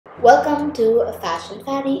Welcome to a Fashion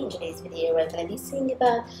Fairy. In today's video, we're going to be seeing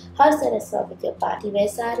about how to set us up with your party wear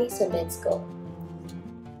sari. So let's go.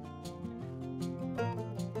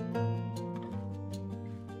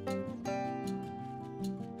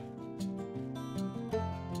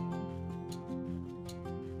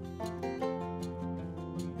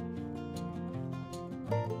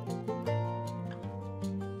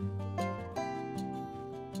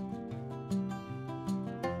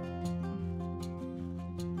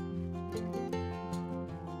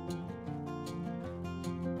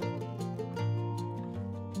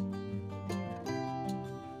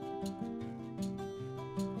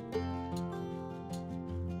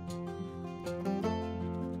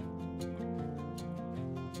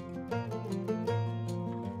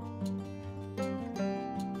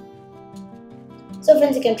 So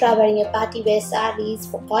friends, you can try wearing your party wear sarees.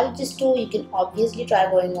 For colleges too, you can obviously try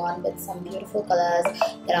going on with some beautiful colors.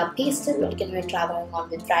 There are pastel, but you can even try going on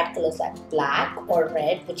with bright colors like black or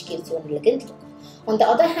red, which gives you an elegant look. On the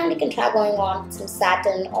other hand, you can try going on with some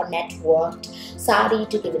satin or net worked saree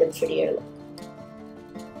to give it a prettier look.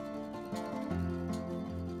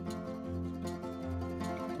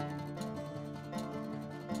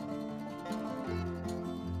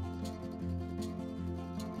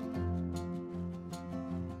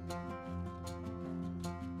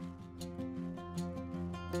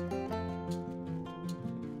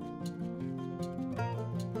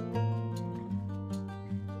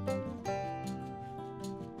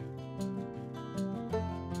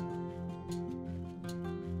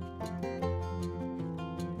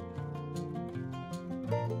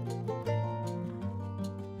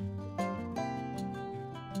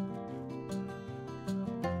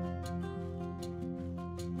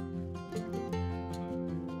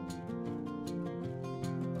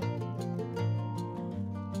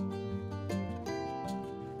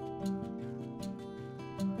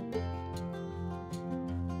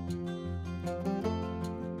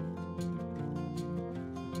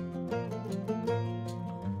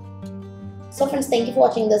 So friends, thank you for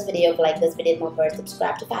watching this video. If you like this video, remember to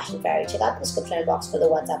subscribe to Fashion Fairy. Check out the description box for the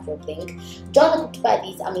WhatsApp group link. Join the group to buy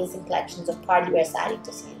these amazing collections of party wear saree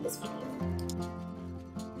to see in this video.